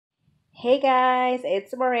Hey guys,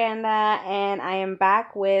 it's Miranda, and I am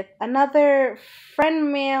back with another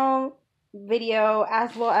friend mail video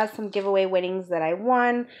as well as some giveaway winnings that I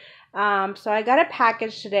won. So I got a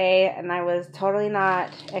package today, and I was totally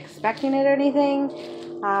not expecting it or anything,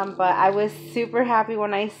 but I was super happy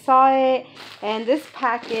when I saw it. And this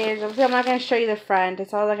package, obviously I'm not going to show you the front,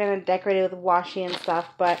 it's all going to decorate it with washi and stuff,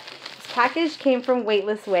 but package came from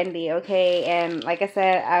Weightless Wendy, okay? And like I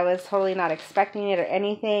said, I was totally not expecting it or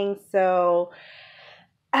anything, so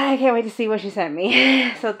I can't wait to see what she sent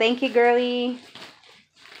me. So thank you, girly.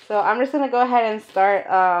 So I'm just gonna go ahead and start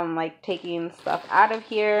like taking stuff out of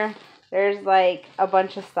here. There's like a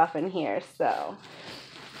bunch of stuff in here, so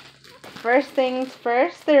first things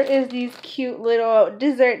first, there is these cute little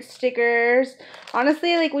dessert stickers.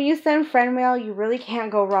 Honestly, like when you send friend mail, you really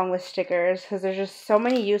can't go wrong with stickers because there's just so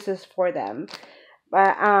many uses for them.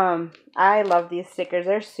 But I love these stickers.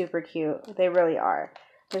 They're super cute. They really are.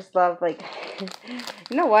 Just love, like,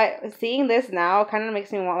 you know what? Seeing this now kind of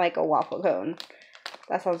makes me want like a waffle cone.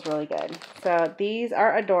 That sounds really good. So these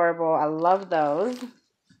are adorable. I love those.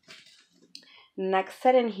 Next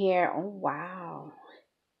set in here. Oh wow.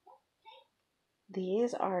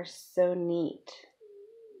 These are so neat.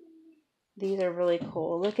 These are really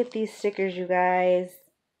cool. Look at these stickers, you guys.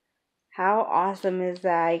 How awesome is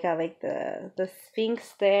that? You got like the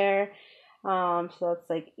Sphinx there. So it's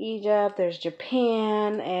like Egypt, there's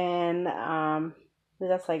Japan, and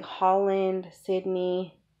that's like Holland,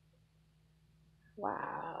 Sydney.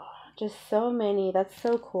 Wow, just so many. That's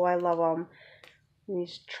so cool. I love them.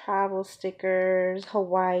 These travel stickers,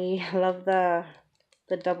 Hawaii. I love the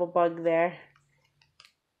double bug there.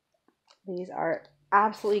 These are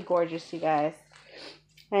absolutely gorgeous, you guys.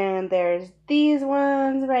 And there's these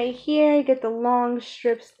ones right here. You get the long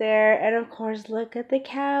strips there. And of course, look at the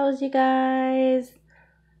cows, you guys.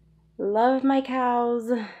 Love my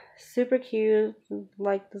cows. Super cute.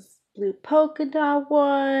 Like this blue polka dot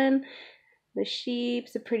one. The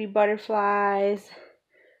sheeps, the pretty butterflies.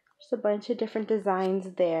 Just a bunch of different designs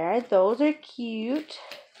there. Those are cute.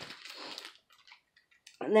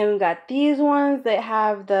 And then we got these ones that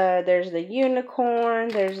have there's the unicorn,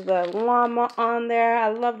 there's the llama on there. I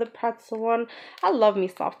love the pretzel one. I love me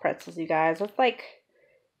soft pretzels, you guys. It's like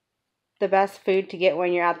the best food to get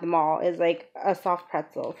when you're at the mall is like a soft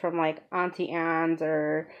pretzel from like Auntie Anne's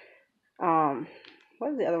or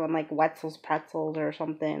what is the other one, like Wetzel's Pretzels or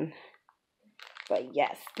something. But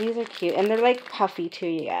yes, these are cute, and they're like puffy too,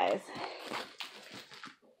 you guys.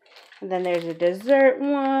 And then there's a dessert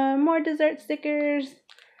one, more dessert stickers.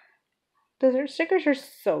 Dessert stickers are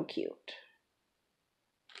so cute.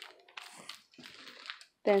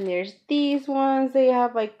 Then there's these ones. They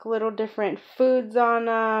have like little different foods on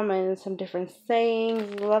them and some different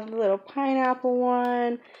sayings. Love the little pineapple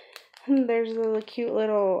one. And there's a little cute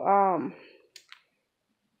little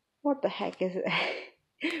what the heck is it?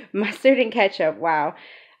 Mustard and ketchup. Wow.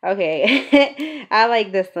 Okay. I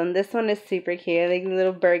like this one. This one is super cute. Like a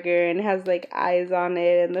little burger and it has like eyes on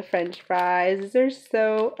it and the french fries. They're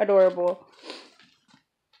so adorable.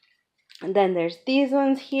 And then there's these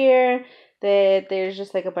ones here that there's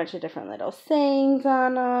just like a bunch of different little sayings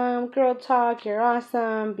on them. Girl talk, you're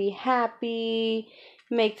awesome, be happy,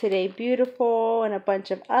 make today beautiful, and a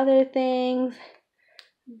bunch of other things.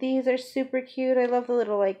 These are super cute. I love the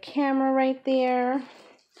little like camera right there.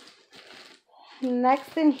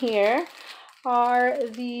 Next in here are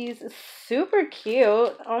these super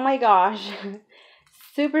cute, oh my gosh,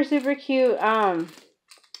 super cute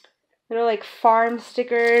little like farm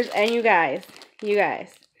stickers. And you guys,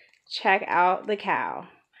 check out the cow.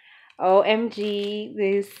 OMG,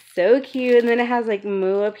 this is so cute. And then it has like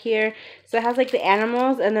moo up here. So it has like the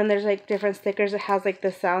animals, and then there's like different stickers that has like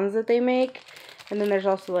the sounds that they make. And then there's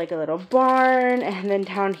also like a little barn, and then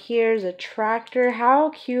down here is a tractor. How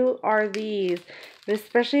cute are these?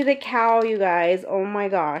 Especially the cow, you guys. Oh my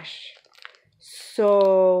gosh.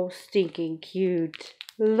 So stinking cute.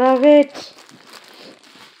 Love it.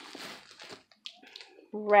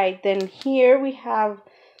 Right, then here we have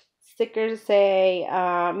stickers say,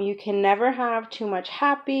 you can never have too much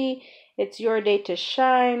happy. It's your day to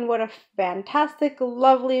shine. What a fantastic,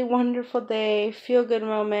 lovely, wonderful day. Feel good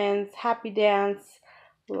moments. Happy dance.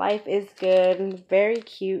 Life is good. Very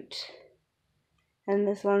cute. And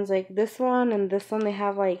this one's like this one and this one. They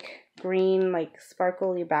have like green, like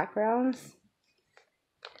sparkly backgrounds.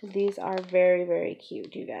 These are very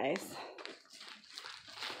cute, you guys.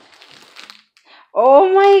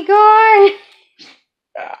 Oh my god!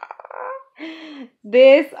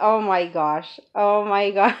 This, oh my gosh.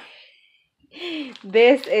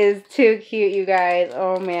 This is too cute, you guys.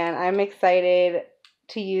 Oh man, I'm excited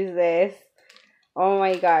to use this. Oh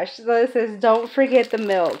my gosh. So this says, don't forget the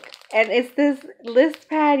milk. And it's this list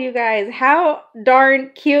pad, you guys. How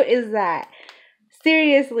darn cute is that?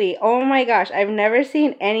 Seriously. Oh my gosh. I've never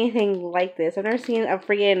seen anything like this. I've never seen a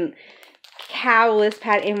freaking cow list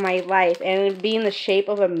pad in my life. And it being the shape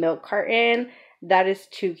of a milk carton, that is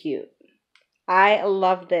too cute. I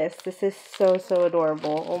love this. This is so, so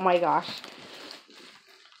adorable. Oh my gosh.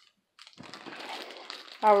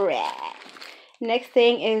 Alright. Next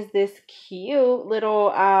thing is this cute little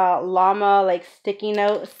llama like sticky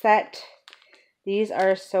note set. These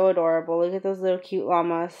are so adorable. Look at those little cute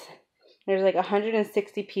llamas. There's like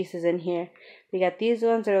 160 pieces in here. We got these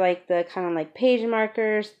ones are like the kind of like page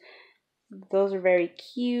markers. Those are very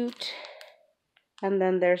cute. And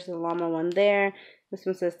then there's the llama one there. This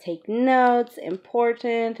one says take notes,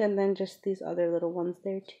 important. And then just these other little ones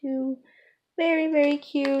there too. Very, very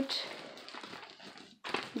cute.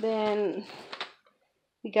 Then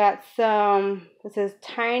we got some, this is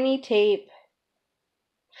tiny tape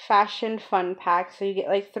fashion fun pack. So you get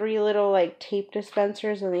like 3 little like tape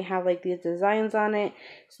dispensers and they have like these designs on it.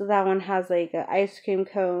 So that one has like an ice cream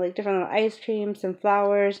cone, like different little ice creams, some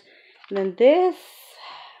flowers. And then this,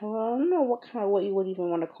 well, I don't know what you would even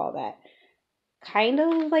want to call that. Kind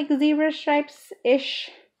of like zebra stripes-ish.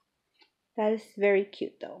 That is very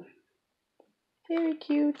cute though. Very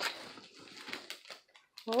cute.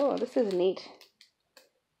 Oh, this is neat.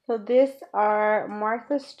 So these are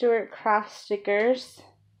Martha Stewart craft stickers.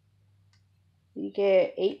 You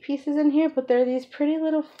get 8 pieces in here, but they're these pretty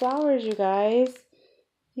little flowers, you guys.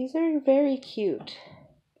 These are very cute.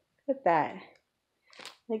 Look at that.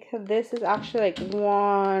 Like this is actually like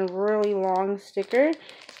one really long sticker,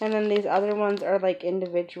 and then these other ones are like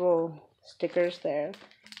individual stickers there.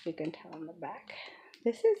 You can tell on the back.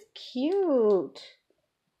 This is cute.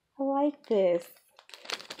 I like this.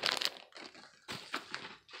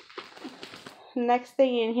 Next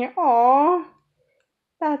thing in here, oh,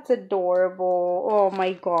 that's adorable. Oh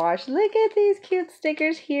my gosh, look at these cute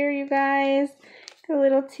stickers here, you guys. The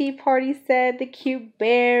little tea party set, the cute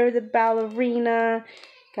bear, the ballerina.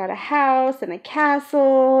 Got a house and a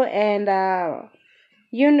castle and a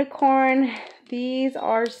unicorn. These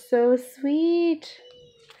are so sweet.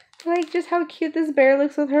 I like just how cute this bear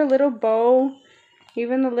looks with her little bow.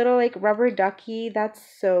 Even the little like rubber ducky. That's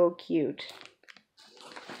so cute.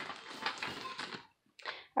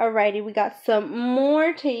 Alrighty, we got some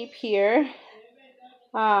more tape here.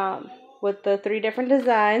 With the 3 different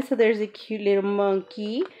designs. So there's a cute little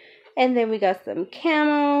monkey. And then we got some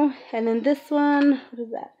camo. And then this one, what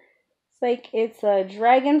is that? It's like it's a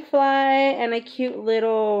dragonfly and a cute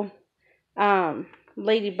little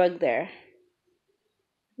ladybug there.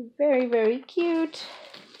 Very, very cute.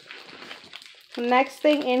 Next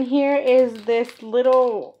thing in here is this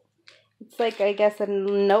little, it's like I guess a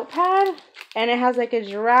notepad. And it has like a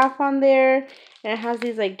giraffe on there. And it has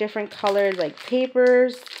these like different colored like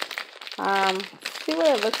papers. Let's see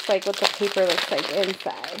what it looks like, what the paper looks like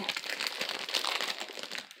inside.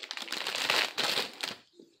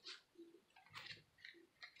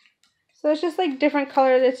 So it's just like different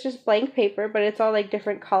colors. It's just blank paper, but it's all like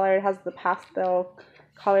different color. It has the pastel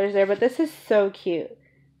colors there, but this is so cute.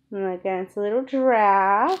 And again, it's a little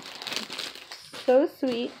giraffe. So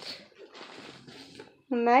sweet.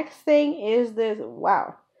 Next thing is this,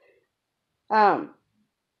 wow.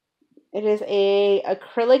 It is a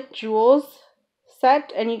acrylic jewels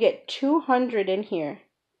set, and you get 200 in here.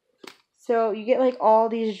 So you get like all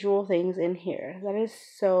these jewel things in here. That is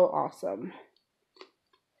so awesome.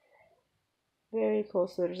 Very cool.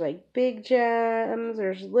 So there's like big gems,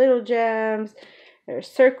 there's little gems, there's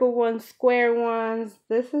circle ones, square ones.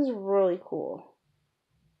 This is really cool.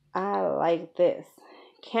 I like this.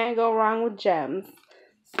 Can't go wrong with gems,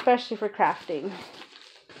 especially for crafting.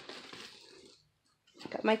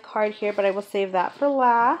 Got my card here, but I will save that for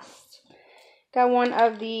last. Got one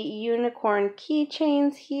of the unicorn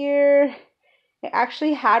keychains here. I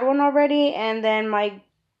actually had one already, and then my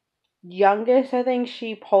youngest, I think,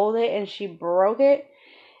 she pulled it and she broke it.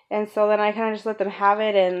 And so then I kind of just let them have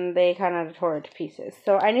it, and they kind of tore it to pieces.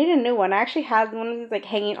 So I need a new one. I actually had one of these like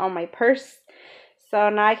hanging on my purse. So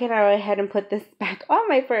now I can go ahead and put this back on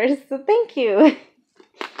my purse. So thank you.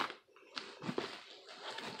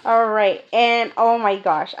 Alright, and oh my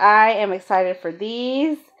gosh, I am excited for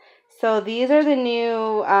these. So these are the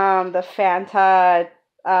new, the Fanta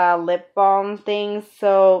lip balm things.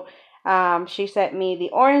 So she sent me the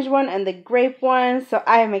orange one and the grape one. So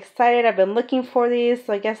I am excited. I've been looking for these.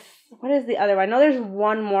 So I guess, what is the other one? I know there's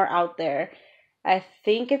one more out there. I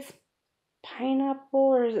think it's pineapple,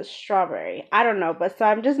 or is it strawberry? I don't know. But so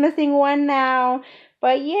I'm just missing one now.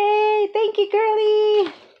 But yay! Thank you,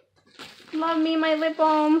 girly! Love me my lip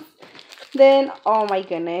balms. Then, oh my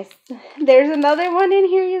goodness, there's another one in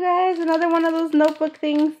here, you guys. Another one of those notebook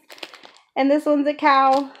things. And this one's a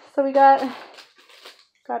cow. So we got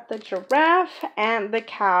the giraffe and the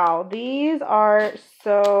cow. These are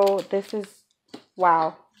so, this is,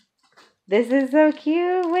 wow. This is so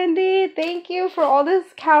cute, Wendy. Thank you for all this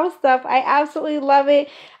cow stuff. I absolutely love it.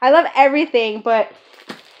 I love everything, but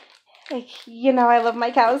like, you know, I love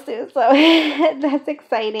my cows too, so that's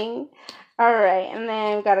exciting. All right, and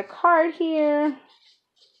then we got a card here.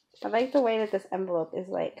 I like the way that this envelope is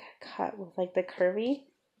like cut with like the curviness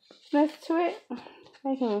to it.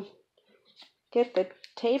 I can get the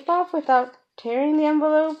tape off without tearing the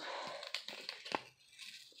envelope.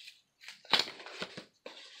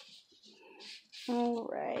 All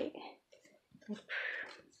right. Does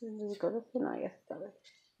it go this way? No, I guess it does.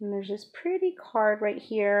 And there's this pretty card right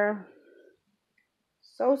here.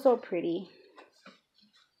 So pretty.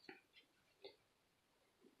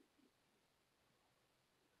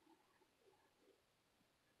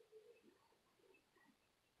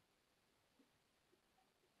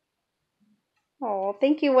 Oh,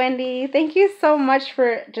 thank you, Wendy. Thank you so much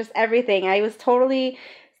for just everything. I was totally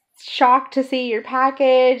shocked to see your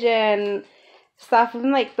package and stuff.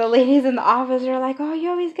 And like the ladies in the office are like, oh, you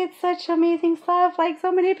always get such amazing stuff. Like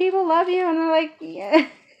so many people love you. And they're like, yeah.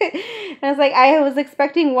 And I was like, I was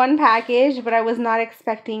expecting one package, but I was not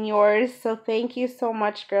expecting yours. So thank you so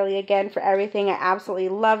much, girlie, again for everything. I absolutely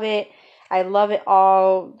love it. I love it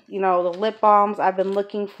all. You know, the lip balms. I've been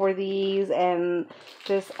looking for these and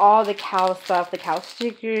just all the cow stuff, the cow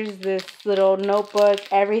stickers, this little notebook.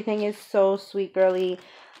 Everything is so sweet, girlie.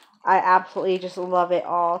 I absolutely just love it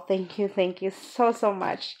all. Thank you so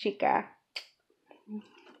much, chica.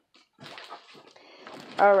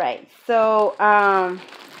 All right, so I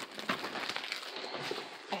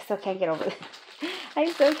still can't get over this.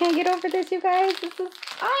 I still can't get over this, you guys. This is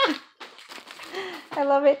I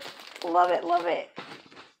love it. Love it.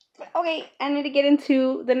 Okay, I need to get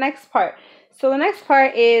into the next part. So the next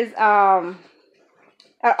part is also,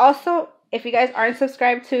 if you guys aren't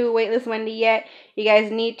subscribed to Weightless Wendy yet, you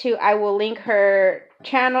guys need to. I will link her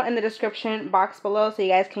channel in the description box below so you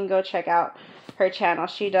guys can go check out her channel.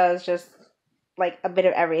 She does just like a bit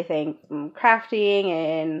of everything, crafting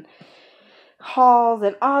and hauls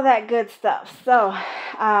and all that good stuff. So,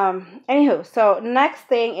 anywho, so next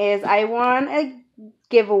thing is I won a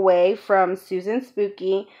giveaway from Susan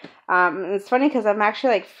Spooky. It's funny because I'm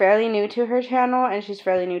actually like fairly new to her channel and she's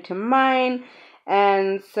fairly new to mine.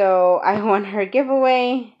 And so I won her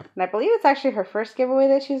giveaway, and I believe it's actually her first giveaway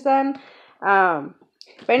that she's done.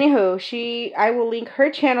 But anywho, I will link her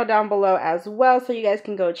channel down below as well, so you guys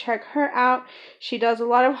can go check her out. She does a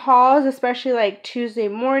lot of hauls, especially like Tuesday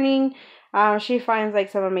morning. She finds like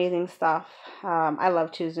some amazing stuff. I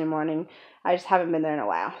love Tuesday morning. I just haven't been there in a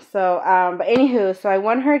while. So, but anywho, so I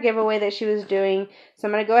won her giveaway that she was doing. So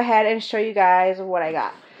I'm going to go ahead and show you guys what I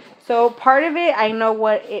got. So part of it, I know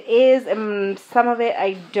what it is, and some of it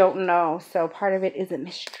I don't know. So part of it is a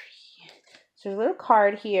mystery. So there's a little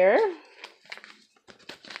card here.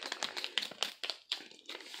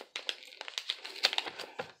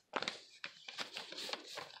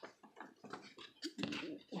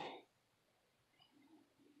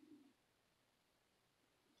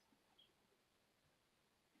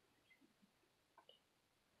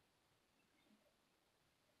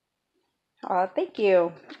 Oh, thank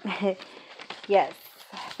you. Yes,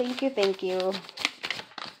 thank you.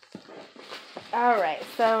 All right,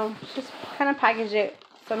 so just kind of package it,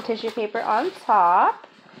 some tissue paper on top.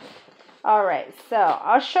 All right, so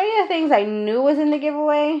I'll show you the things I knew was in the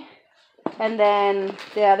giveaway, and then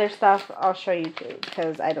the other stuff I'll show you too,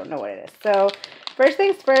 because I don't know what it is. So first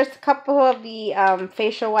things first, a couple of the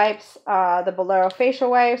facial wipes, the Bolero facial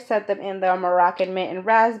wipes, set them in the Moroccan mint and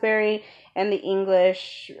raspberry, and the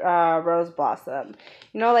English rose blossom.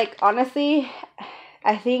 You know, like honestly,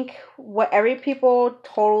 I think what every people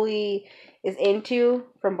totally is into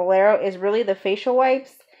from Bolero is really the facial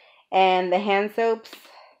wipes and the hand soaps,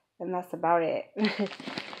 and that's about it.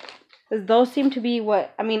 Those seem to be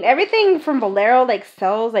what, I mean, everything from Bolero like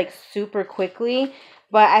sells like super quickly,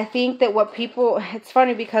 but I think that what people, it's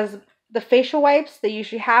funny because the facial wipes, they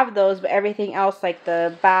usually have those, but everything else like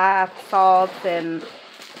the bath salts and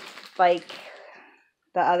like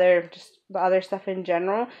the other stuff in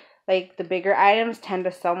general, like the bigger items tend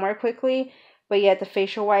to sell more quickly. But yet the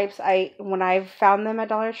facial wipes, when I've found them at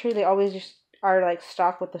Dollar Tree, they always just are like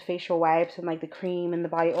stocked with the facial wipes and like the cream and the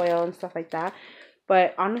body oil and stuff like that.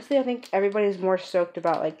 But honestly, I think everybody's more stoked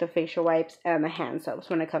about like the facial wipes and the hand soaps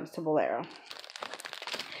when it comes to Bolero.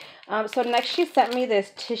 So next she sent me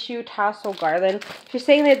this tissue tassel garland. She's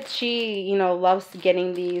saying that she, you know, loves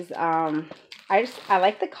getting these. I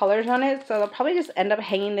like the colors on it, so I'll probably just end up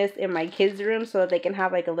hanging this in my kids' room so that they can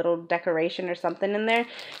have like a little decoration or something in there.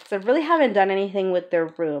 So I really haven't done anything with their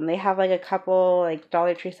room. They have like a couple like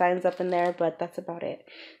Dollar Tree signs up in there, but that's about it.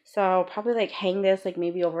 So I'll probably like hang this like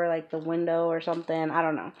maybe over like the window or something. I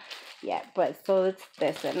don't know. Yeah, but so it's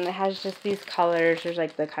this, and it has just these colors. There's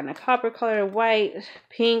like the kind of copper color, white,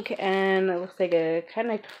 pink, and it looks like a kind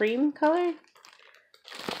of cream color.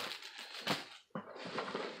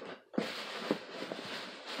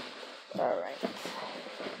 All right.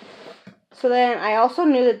 So then I also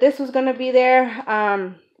knew that this was gonna be there.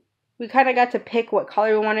 We kind of got to pick what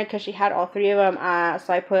color we wanted because she had all three of them.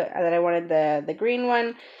 So I put that I wanted the green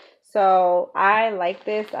one. So I like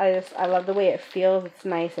this. I love the way it feels. It's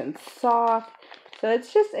nice and soft. So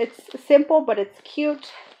it's simple, but it's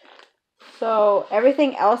cute. So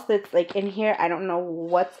everything else that's like in here, I don't know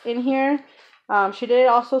what's in here. She did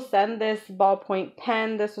also send this ballpoint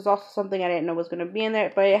pen. This was also something I didn't know was going to be in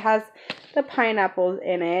there, but it has the pineapples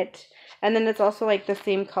in it. And then it's also like the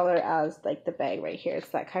same color as like the bag right here. It's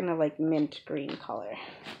that kind of like mint green color.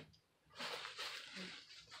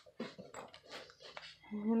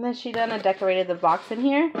 And then she done decorated the box in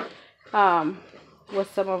here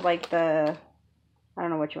with some of like the, I don't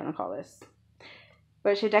know what you want to call this.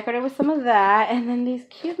 But she decorated with some of that. And then these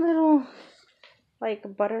cute little like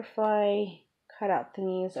butterfly cutout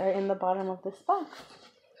thingies are in the bottom of this box.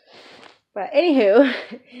 But anywho,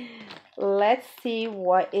 let's see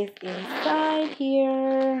what is inside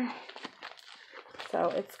here.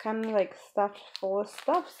 So it's kind of like stuffed full of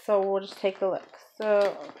stuff. So we'll just take a look.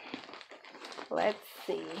 So let's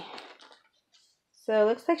see. So it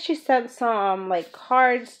looks like she sent some like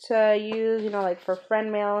cards to use, you know, like for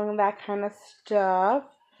friend mail and that kind of stuff.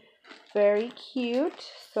 Very cute.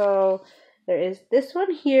 So there is this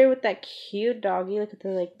one here with that cute doggy. Look at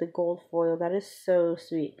the gold foil. That is so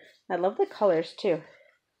sweet. I love the colors too.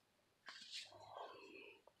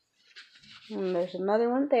 And there's another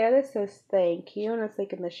one there that says thank you, and it's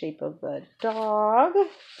like in the shape of a dog.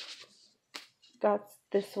 Got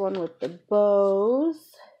this one with the bows.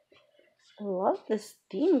 I love this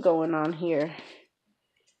theme going on here.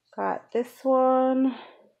 Got this one.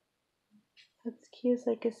 That's cute. It's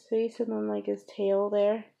like his face and then like his tail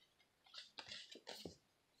there.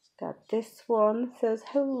 Got this one that says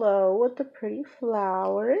hello with the pretty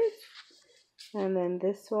flowers. And then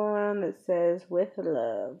this one that says with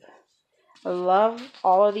love. I love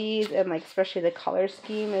all of these, and like especially the color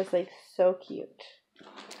scheme is like so cute.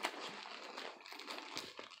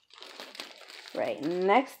 Right,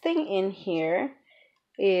 next thing in here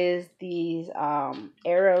is these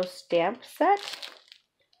arrow stamp set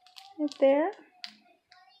right there.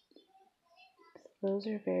 Those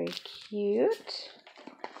are very cute.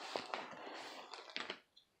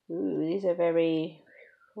 Ooh, these are very,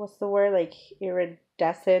 what's the word, like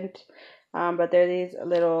iridescent. But they're these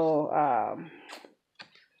little, oh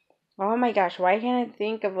my gosh, why can't I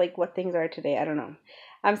think of like what things are today? I don't know.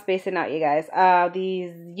 I'm spacing out, you guys.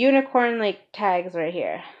 These unicorn like tags right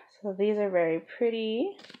here. So these are very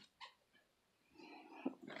pretty.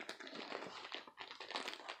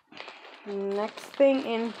 Next thing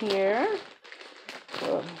in here.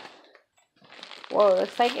 Whoa,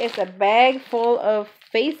 looks like it's a bag full of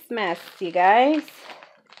face masks, you guys.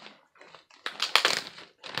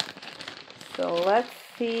 So let's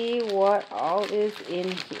see what all is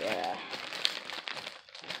in here.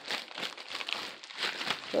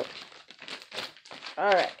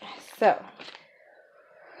 Alright, so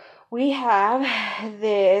we have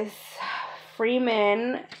this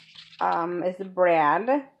Freeman is the brand,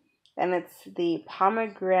 and it's the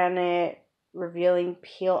pomegranate revealing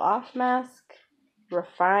peel off mask.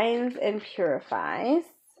 Refines and purifies.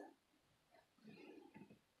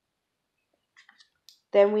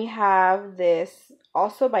 Then we have this,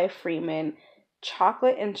 also by Freeman,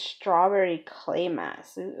 chocolate and strawberry clay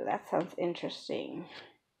mask. Ooh, that sounds interesting.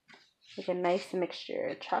 Like a nice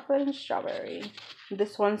mixture. Chocolate and strawberry.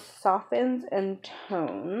 This one softens and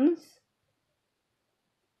tones.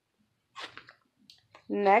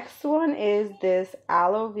 Next one is this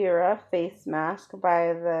aloe vera face mask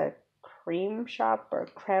by the Cream Shop or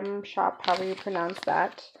Creme Shop, however you pronounce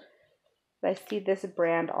that. I see this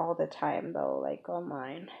brand all the time though, like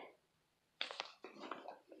online.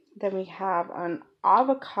 Then we have an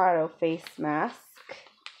avocado face mask,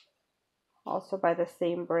 also by the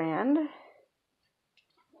same brand.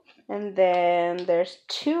 And then there's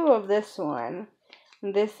two of this one.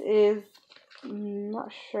 This is, I'm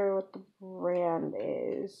not sure what the brand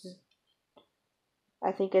is.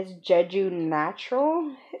 I think it's Jeju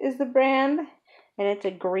Natural is the brand. And it's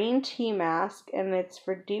a green tea mask, and it's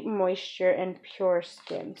for deep moisture and pure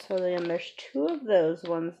skin. So then there's 2 of those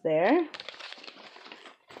ones there.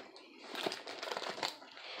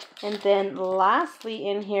 And then lastly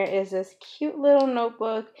in here is this cute little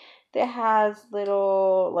notebook that has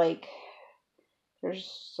little, like,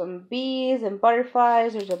 there's some bees and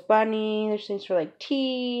butterflies, there's a bunny, there's things for like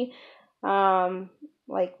tea,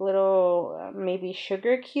 like little maybe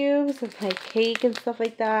sugar cubes and like cake and stuff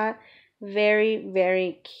like that. Very,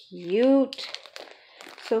 very cute.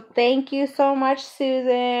 So thank you so much,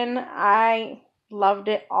 Susan. I loved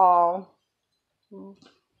it all.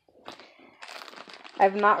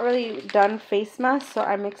 I've not really done face masks, so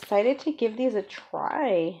I'm excited to give these a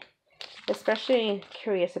try. Especially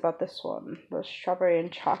curious about this one, the strawberry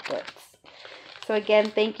and chocolates. So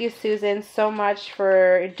again, thank you, Susan, so much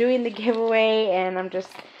for doing the giveaway, and I'm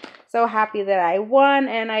just so happy that I won,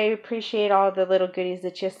 and I appreciate all the little goodies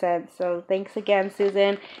that you sent. So thanks again,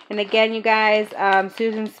 Susan. And again, you guys,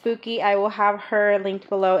 Susan Spooky, I will have her linked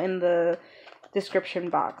below in the description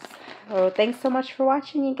box. So thanks so much for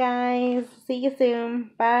watching, you guys. See you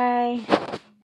soon. Bye.